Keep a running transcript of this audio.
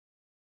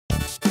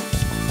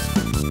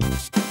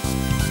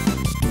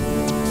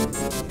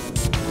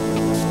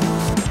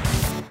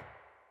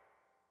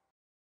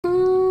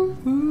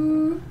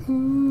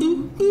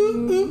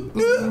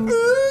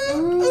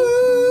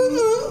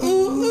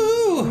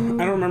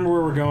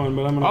we're going,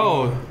 but I'm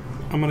gonna.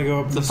 I'm gonna go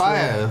up the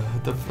fire.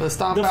 The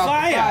stomp out the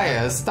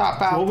fire. Stop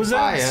out what was the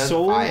that?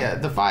 fire.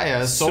 The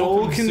fire.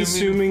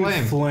 Soul-consuming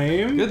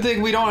flame. Good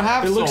thing we don't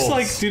have souls. Looks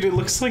like, dude. It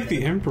looks like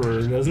the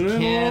Emperor, doesn't it? A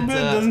little bit.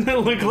 Doesn't it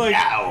look like?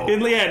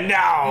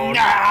 No.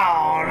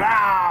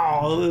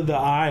 No. The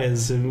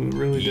eyes. It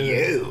really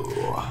did.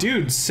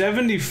 Dude,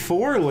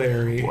 74,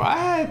 Larry. Well,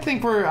 I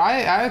think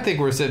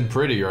we're sitting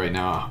pretty right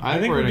now. I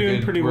think we're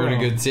doing pretty well. We're in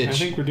a good sitch. I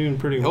think we're doing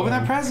pretty well. Open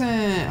that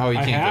present. Oh, you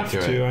can't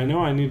get to it. I know.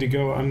 I need to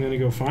go. I'm gonna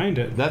go find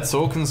it. That's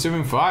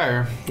soul-consuming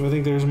fire. I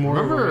think there's more.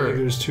 Remember, I think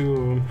there's 2 of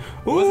them.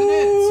 Wasn't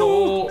it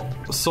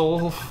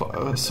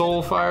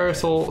soul fire,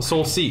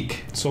 soul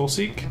seek? Soul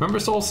seek. Remember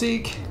soul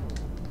seek?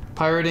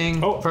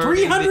 Pirating. Oh,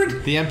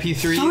 300. The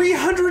MP3.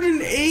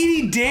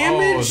 380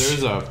 damage. Oh,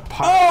 there's a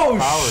power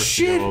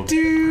shit, shield.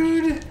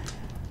 Dude.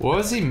 What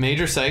was he?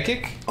 Major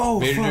psychic? Oh,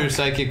 Major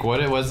psychic.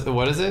 What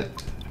is it?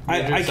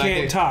 I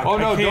can't talk. Oh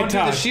no! Don't do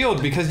the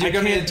shield because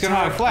it's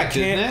gonna reflect,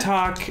 isn't it?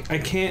 I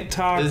can't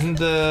talk. Isn't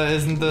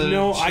the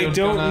No, I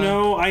don't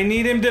know. I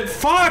need him to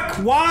fuck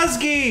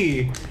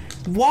Wozgy.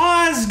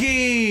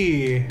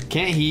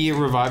 Can't he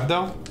revive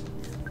though?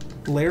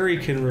 Larry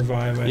can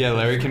revive. Yeah,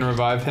 Larry can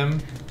revive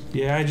him.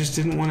 Yeah, I just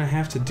didn't want to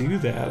have to do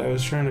that. I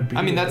was trying to be.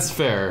 I mean, that's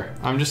fair.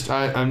 I'm just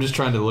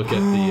trying to look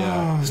at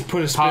the.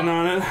 Put a spin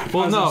on it.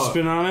 Well, no.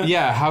 Spin on it.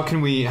 Yeah. How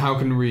can we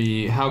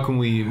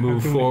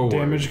move forward?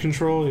 Damage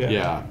control.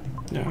 Yeah.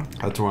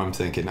 That's what I'm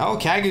thinking. Oh,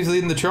 Kagu's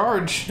leading the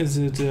charge. Is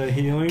it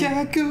healing?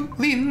 Kagu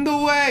leading the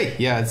way.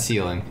 Yeah, it's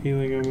healing.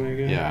 Healing. Oh my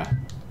god. Yeah.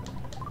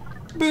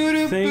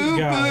 Thank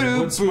God.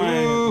 What's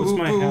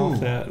my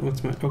health at?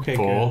 Okay,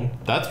 full. Good.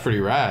 That's pretty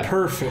rad.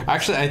 Perfect.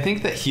 Actually, I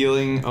think that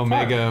healing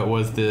Omega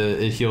was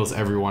it heals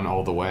everyone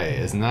all the way.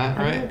 Isn't that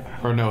right?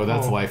 Or no,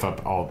 that's life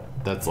up all.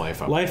 That's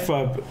life up. Life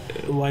up.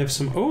 Life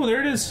some. Oh, there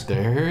it is.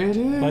 There it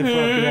is. Life up.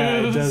 Yeah,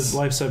 it does.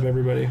 Life's up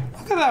everybody.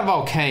 Look at that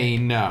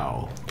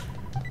volcano.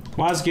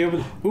 Wozgy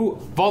over. Ooh,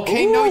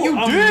 volcano! You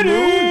did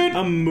it.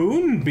 A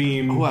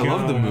moonbeam. Oh, I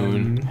love the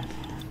moon.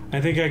 I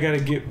think I gotta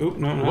give. Oh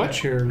no, not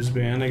Cherub's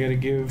band. I gotta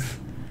give.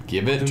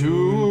 Give it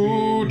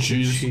to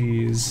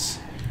cheese.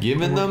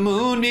 Giving the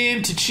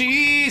moonbeam to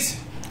cheese.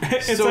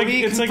 It's so like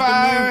he it's can like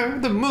fire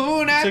the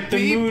moon at it's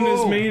like people. The moon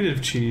is made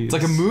of cheese. It's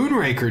like a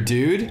moonraker,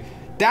 dude.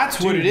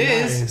 That's what it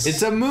is. Nice.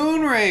 It's a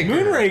moonraker.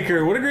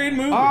 Moonraker. What a great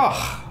movie.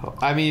 Oh,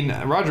 I mean,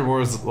 Roger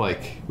Moore's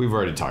like we've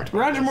already talked about.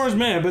 Roger Moore's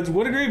mad, but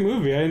what a great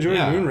movie. I enjoyed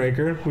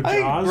Moonraker with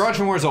Jaws.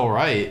 Roger Moore's all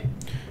right.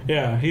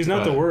 Yeah, he's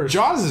not the worst.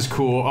 Jaws is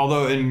cool,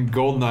 although in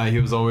GoldenEye he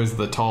was always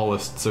the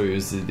tallest, so he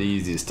was the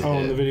easiest to hit. Oh,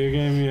 in the video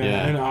game,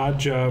 yeah. And Odd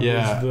Job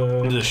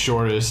was the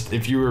shortest.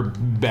 If you were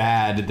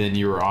bad, then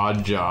you were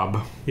Odd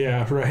Job.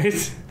 Yeah,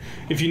 right.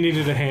 If you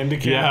needed a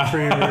handicap for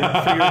your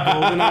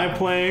GoldenEye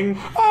playing.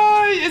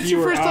 It's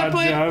your first time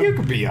playing. You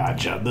could be Odd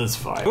Job. That's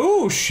fine.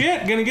 Oh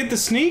shit! Gonna get the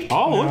sneak.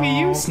 Oh, look at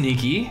you,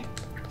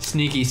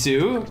 Sneaky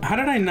Sue. How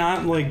did I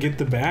not get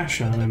the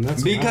bash on him?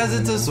 That's because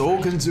it's a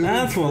soul-consuming.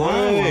 That's what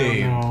I want to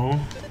know.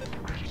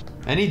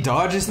 And he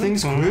dodges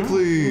things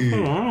quickly.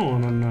 That's what I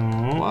want to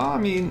know. Well, I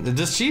mean,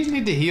 does Cheese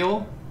need to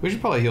heal? We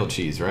should probably heal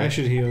Cheese, right? I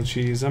should heal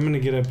Cheese. I'm gonna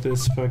get up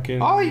this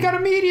fucking. Oh, you got a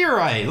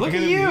meteorite! Look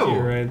at you!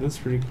 Meteorite. That's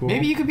pretty cool.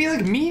 Maybe you could be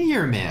like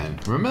Meteor Man.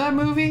 Remember that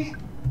movie?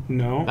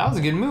 No. That was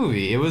a good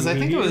movie. It was. I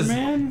think it was.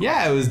 Man?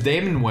 Yeah, it was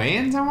Damon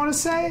Wayans. I want to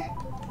say.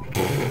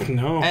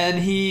 No. And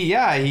he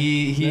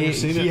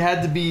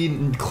had to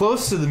be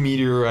close to the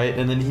meteorite,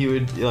 and then he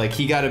would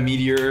he got a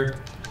meteor.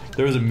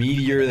 There was a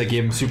meteor that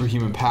gave him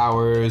superhuman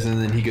powers, and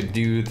then he could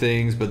do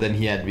things, but then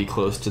he had to be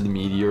close to the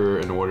meteor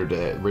in order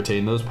to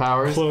retain those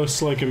powers.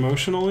 Close,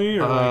 emotionally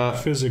or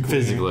physically?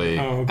 Physically.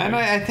 Oh, okay. And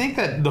I think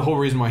that the whole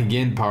reason why he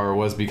gained power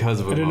was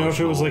because of I didn't know if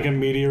it was a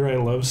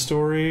meteorite love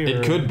story.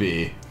 It could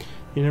be.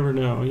 You never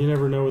know. You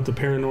never know with the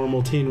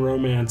paranormal teen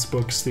romance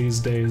books these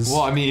days.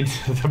 Well, I mean,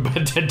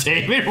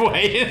 David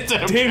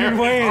Wayans. David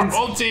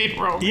Wayans. Teen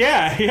romance.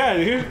 Yeah,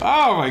 dude.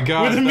 Oh my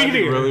god. With a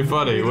meteor. Really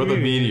funny. With a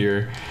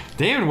meteor.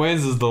 Damon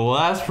Wayans is the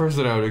last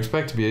person I would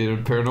expect to be in a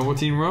paranormal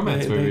teen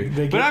romance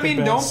movie. But I mean,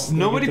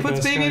 nobody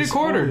puts baby in a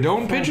corner.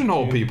 Don't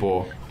pigeonhole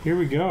people. Here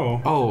we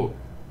go. Oh.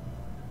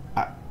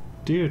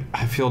 Dude.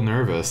 I feel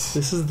nervous.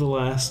 This is the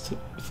last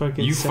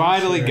fucking You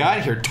finally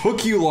got here.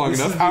 Took you long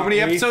enough. How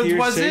many episodes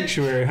was it?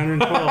 Sanctuary.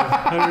 112.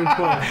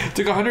 112.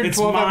 Took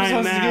 112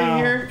 episodes to get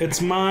here? It's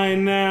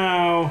mine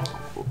now.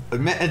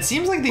 It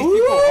seems like these people...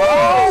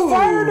 Oh,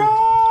 fire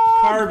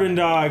dog! Carbon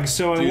dog.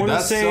 So I want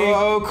to say... That's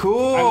so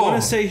cool. I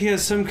want to say he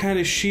has some kind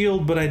of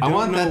shield, but I don't know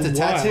what. I want that to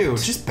tattoo.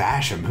 Just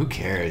bash him. Who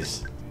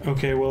cares?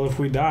 Okay, well, if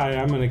we die,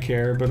 I'm going to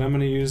care, but I'm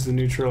going to use the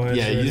neutralizer.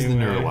 Yeah, use the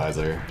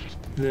neuralizer.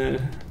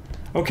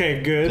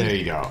 Okay, good. There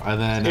you go. And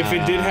then if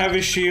it did have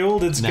a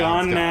shield, it's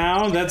gone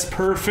now. That's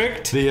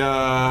perfect.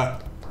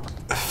 The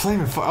Flame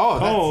and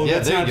Fire.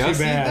 That's there not you go. too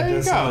bad. There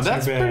you go.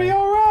 That's pretty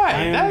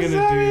alright.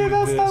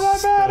 That's not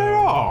that bad at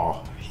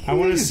all. I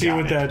want to see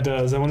what that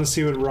does. I want to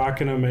see what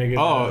Rock and Omega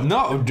does.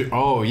 No.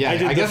 Oh, yeah.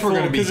 I guess we're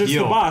going to be healed. Because it's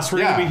the boss. We're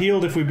going to be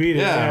healed if we beat it.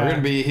 Yeah, we're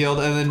going to be healed.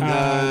 And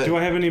then... do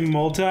I have any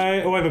multi...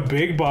 Oh, I have a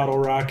big bottle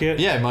rocket.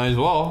 Yeah, might as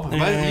well.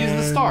 Use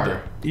the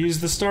star. Use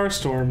the Star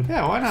Storm.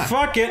 Yeah, why not?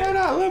 Fuck it. Why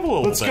not live a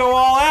little Let's go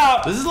all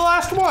out. This is the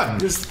last one.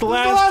 This is the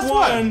last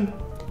one.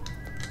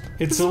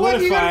 It's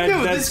solidified.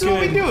 That's good. This is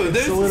what we do.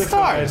 This is the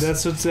stars.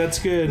 That's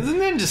good. This is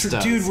ninja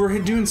stuff. Dude, we're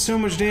doing so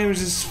much damage.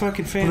 This is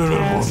fucking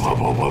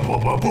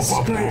fantastic. This is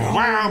great.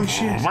 Holy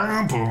shit.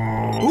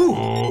 Ooh.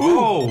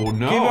 Oh,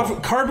 no. Gave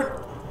off carbon.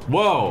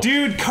 Whoa.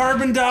 Dude,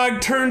 Carbon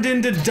Dog turned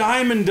into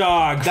Diamond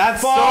Dog.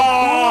 That's so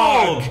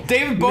cool.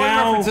 David Bowie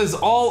references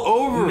all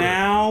over.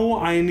 Now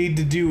I need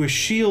to do a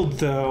shield,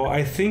 though.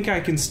 I think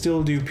I can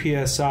still do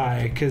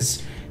PSI,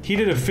 because... He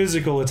did a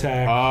physical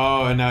attack.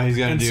 Oh, and now he's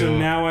gonna do. So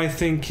now I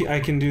think I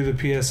can do the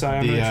PSI.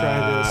 I'm gonna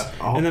try this,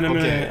 and then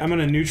I'm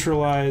gonna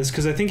neutralize,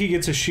 because I think he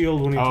gets a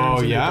shield when he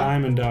turns into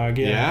Diamond Dog.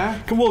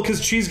 Yeah. Well,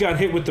 because Cheese got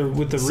hit with the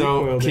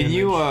recoil damage.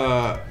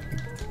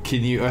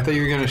 Can you? I thought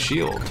you were gonna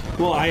shield.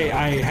 Well,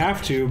 I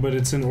have to, but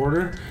it's in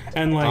order,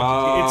 and like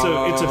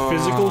it's a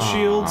physical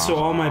shield, so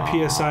all my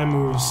PSI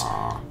moves.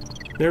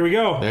 There we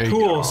go.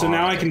 Cool. So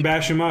now I can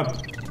bash him up.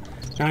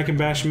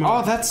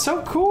 Oh, that's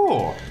so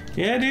cool.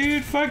 Yeah,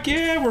 dude, fuck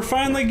yeah, we're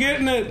finally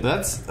getting it.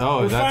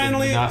 We're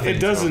finally. It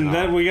doesn't.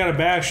 That we gotta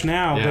bash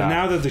now, but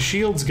now that the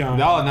shield's gone.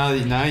 No,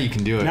 now you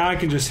can do it. Now I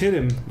can just hit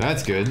him.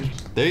 That's good.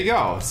 There you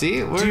go.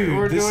 See,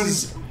 we're doing.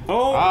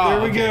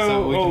 There we go.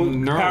 So we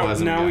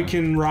now we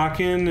can rock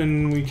in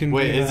and we can.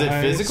 Wait, is it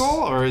physical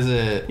or is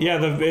it? Yeah,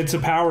 it's a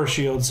power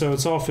shield, so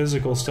it's all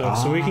physical stuff.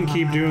 So we can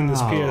keep doing this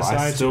PSI.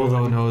 I still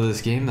don't know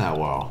this game that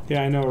well.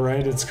 Yeah, I know,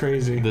 right? It's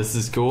crazy. This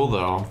is cool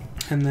though.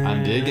 And then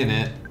I'm digging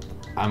it.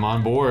 I'm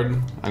on board.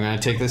 I'm gonna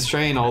take this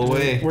train all the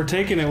way. We're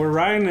taking it. We're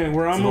riding it.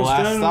 We're almost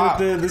done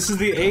with this is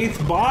the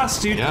 8th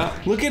boss, dude. Yeah.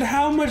 Look at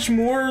how much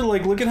more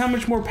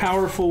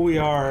powerful we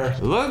are.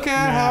 Look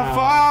at how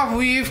far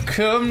we've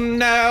come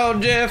now,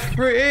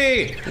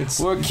 Jeffrey.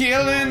 We're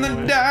killing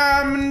the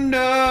Diamond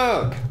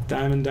Dog.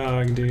 Diamond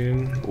Dog,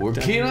 dude. We're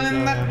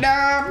killing the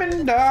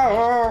Diamond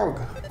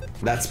Dog.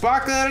 That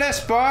sparkly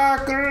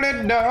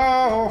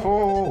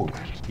dog.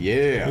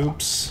 Yeah.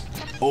 Oops.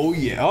 Oh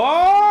yeah.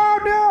 Oh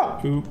no.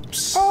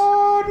 Oops.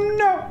 Oh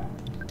no.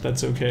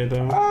 That's okay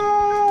though.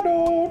 I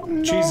don't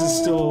know. Cheese is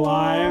still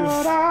alive.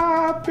 What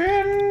I've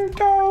been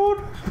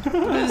told.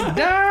 This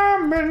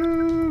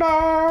Diamond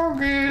Dog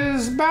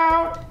is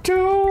about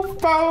to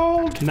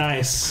fold.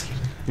 Nice.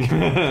 We're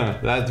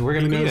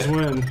gonna beat it.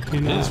 He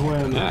knows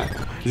when. Yeah.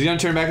 Is he gonna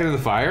turn back into the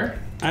fire?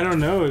 I don't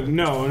know.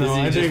 No.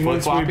 I think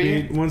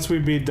once we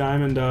beat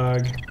Diamond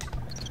Dog.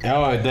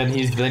 Oh, then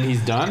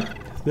he's done.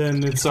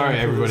 Then it's sorry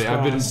everybody.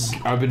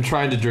 I've been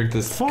trying to drink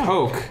this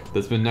Coke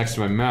that's been next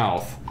to my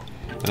mouth,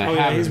 and I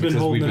haven't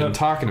because we've been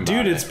talking about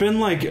it. Dude, it's been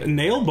like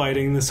nail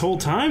biting this whole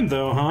time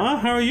though, huh?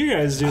 How are you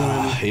guys doing?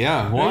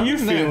 Yeah. How are you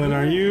feeling?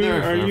 Are you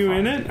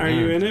in it? Are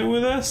you in it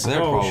with us? They're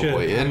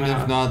probably. And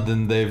if not,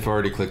 then they've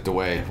already clicked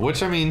away.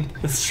 Which I mean,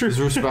 that's true. Is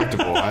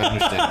respectable. I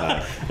understand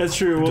that. That's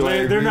true. Well,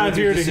 they're not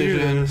here to hear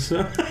this.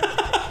 So.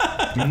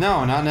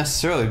 No, not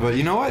necessarily. But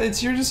you know what?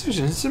 It's your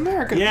decision. It's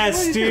America.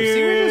 Yes, dude. See,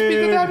 we just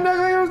beat the Diamond Dog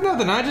like it was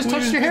nothing. I just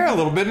touched your hair a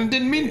little bit and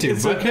didn't mean to.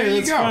 It's but okay. there you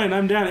That's go. Fine.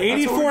 I'm down.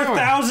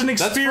 84,000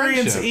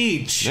 experience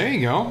each. There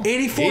you go.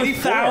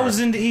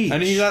 84,000 each.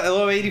 And he's at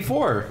low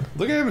 84.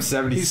 Look at him,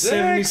 76. He's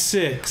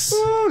 76.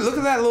 Ooh, look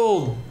at that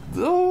little.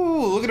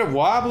 Oh, look at it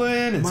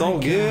wobbling. It's all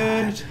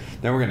good.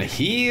 Then we're gonna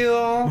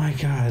heal. My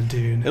God,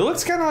 dude. It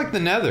looks kind of like the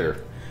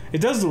Nether. It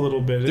does a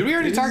little bit. Did we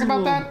already talk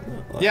about that?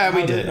 Yeah,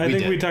 we did. I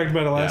think we talked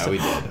about it last time.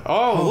 Yeah, we did.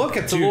 Oh, look,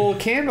 it's a little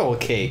candle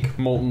cake.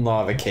 Molten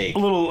lava cake. A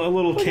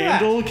little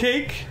candle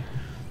cake?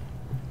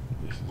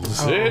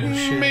 Said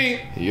me,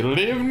 you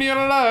live your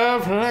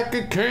life like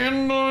a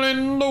candle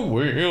in the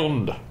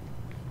wind.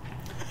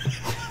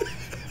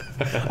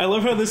 I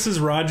love how this is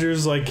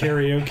Roger's like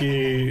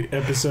karaoke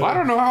episode. I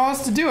don't know how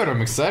else to do it.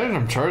 I'm excited.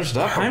 I'm charged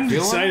up. I'm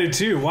excited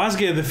too.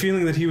 Wazge had the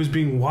feeling that he was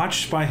being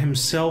watched by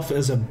himself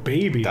as a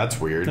baby. That's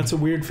weird. That's a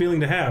weird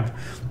feeling to have.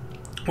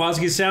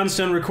 Wazge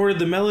Soundstone recorded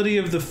the melody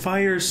of the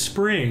Fire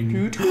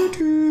Spring. Dude.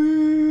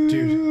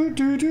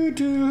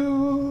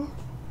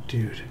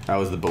 That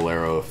was the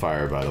Bolero of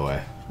Fire, by the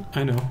way.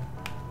 I know.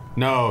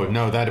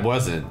 No, that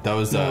wasn't. That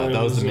was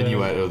the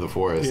minuet of the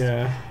forest.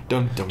 Yeah.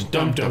 Dum dum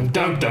dum dum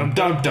dum dum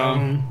dum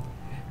dum.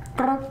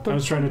 I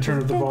was trying to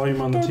turn up the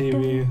volume on the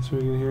TV so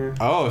we can hear.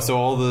 Oh, so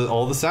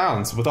all the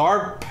sounds with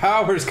our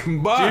powers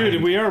combined.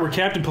 Dude, we're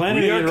Captain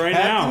Planeting it right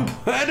now. Captain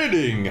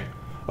Planeting.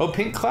 Oh,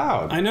 pink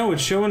cloud. I know,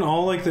 it's showing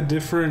all like the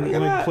different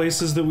like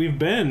places that we've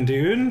been,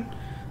 dude.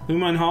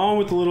 Lumen Hall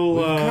with the little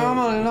with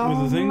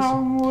the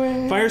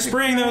things. Fire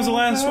Spring, that was the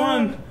last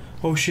one.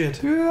 Oh shit.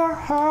 Through the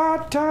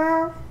hard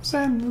times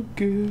and the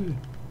good,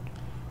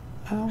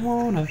 I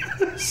wanna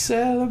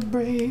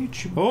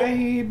celebrate you,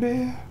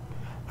 baby.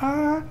 I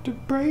have to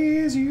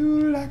praise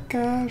you like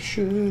I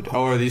should.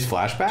 Oh, are these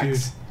flashbacks? Dude.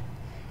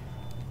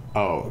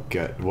 Oh,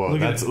 good. Whoa,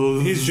 that's...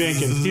 He's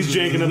janking. He's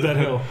janking up that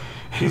hill.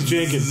 He's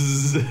janking.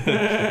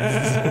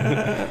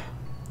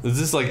 Is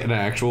this like an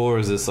actual, or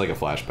is this like a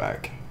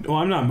flashback? Well,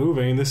 I'm not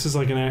moving. This is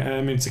like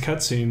it's a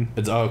cutscene.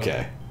 It's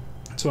okay.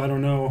 So I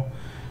don't know.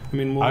 I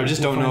mean, I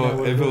just don't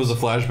know if it was a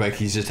flashback.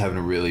 He's just having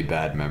a really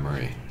bad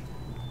memory.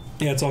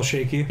 Yeah, it's all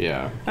shaky.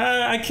 Yeah.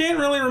 I can't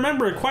really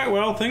remember it quite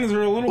well. Things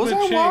are a little bit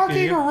shaky. Was I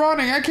walking or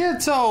running? I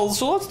can't tell.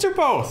 So let's do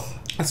both.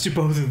 Let's do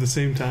both at the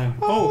same time.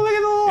 Oh, look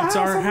at the little it's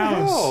house our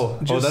house. Oh,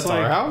 that's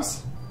our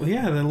house? Well,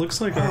 yeah, that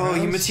looks like our house.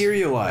 Oh, you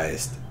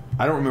materialized.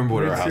 I don't remember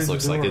what our house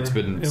looks like. It's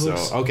been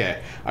okay.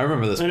 I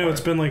remember this. I know,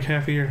 it's been like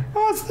half a year.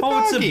 Oh, it's the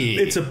doggy.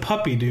 It's a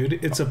puppy, dude.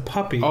 It's a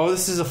puppy. Oh,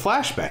 this is a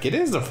flashback. It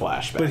is a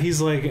flashback. But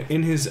he's like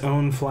in his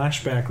own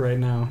flashback right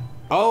now.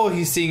 Oh,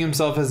 he's seeing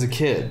himself as a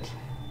kid.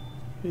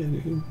 Yeah,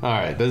 dude. All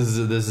right,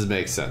 this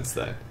makes sense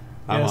then.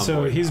 Yeah,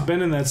 so he's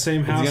been in that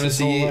same house his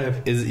whole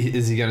life.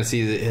 Is he gonna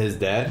see his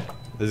dad?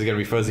 Is it gonna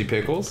be Fuzzy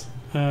Pickles?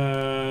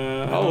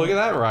 Oh, look at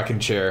that rocking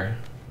chair,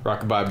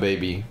 rockabye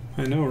baby.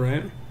 I know,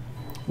 right?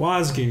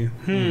 Wozgy.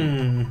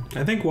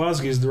 I think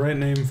Wozgy is the right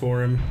name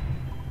for him.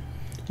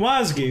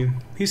 Wozgy.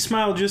 He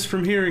smiled just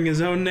from hearing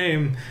his own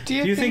name. Do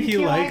you think he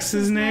likes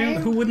his name?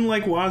 Who wouldn't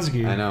like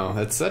Wozgy? I know.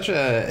 It's such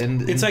a...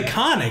 it's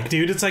iconic,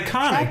 dude. It's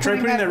iconic. Try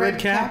putting that red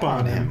cap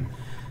on him.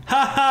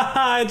 Ha ha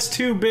ha! It's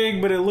too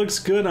big, but it looks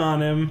good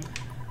on him.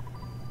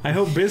 I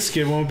hope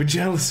Biscuit won't be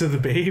jealous of the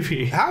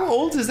baby. How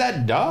old is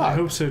that dog? I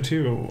hope so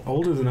too.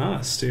 Older than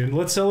us, dude.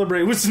 Let's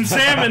celebrate with some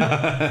salmon.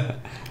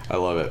 I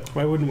love it.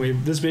 Why wouldn't we?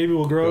 This baby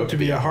will grow up to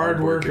be a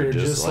hard worker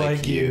just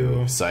like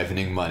you.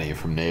 Siphoning money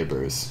from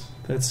neighbors.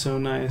 That's so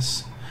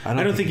nice.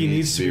 I don't think he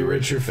needs to be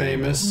rich or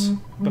famous,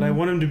 but I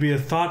want him to be a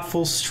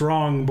thoughtful,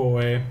 strong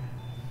boy.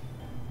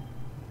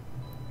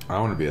 I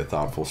want to be a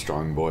thoughtful,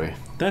 strong boy.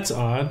 That's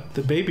odd.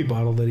 The baby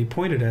bottle that he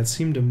pointed at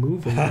seemed to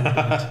move a little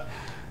bit.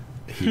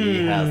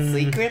 He has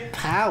secret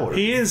powers.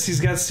 He is.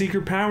 He's got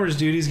secret powers,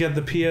 dude. He's got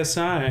the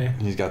PSI.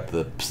 He's got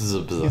the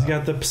He's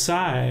got the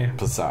Psy.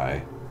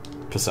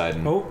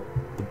 Poseidon. Oh,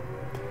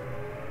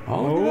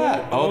 look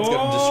at that. Oh, it's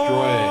gonna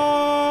destroy.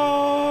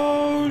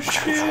 Oh,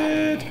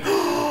 shit.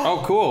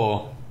 Oh,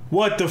 cool.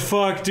 What the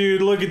fuck,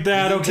 dude? Look at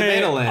that.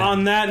 Okay,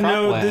 on that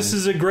note, this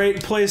is a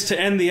great place to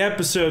end the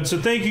episode.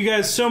 So thank you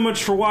guys so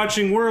much for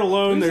watching. We're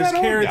alone. There's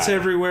carrots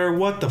everywhere.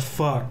 What the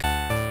fuck?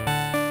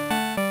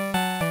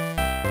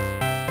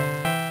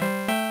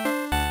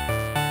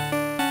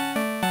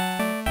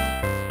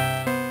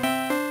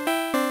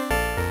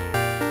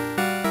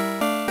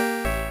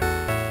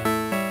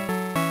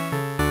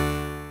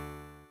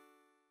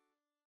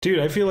 Dude,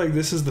 I feel like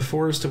this is the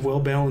forest of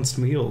well-balanced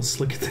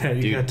meals. Look at that.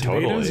 You got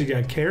tomatoes, you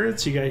got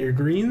carrots, you got your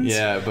greens.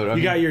 Yeah, but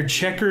you got your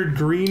checkered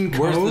green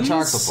cones. Where's the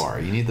chocolate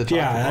bar? You need the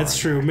chocolate bar. Yeah, that's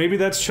true. Maybe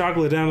that's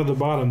chocolate down at the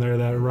bottom there,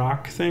 that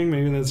rock thing.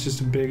 Maybe that's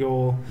just a big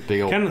old...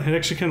 It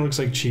actually kind of looks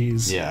like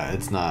cheese. Yeah,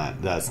 it's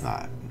not. That's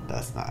not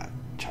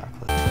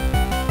chocolate.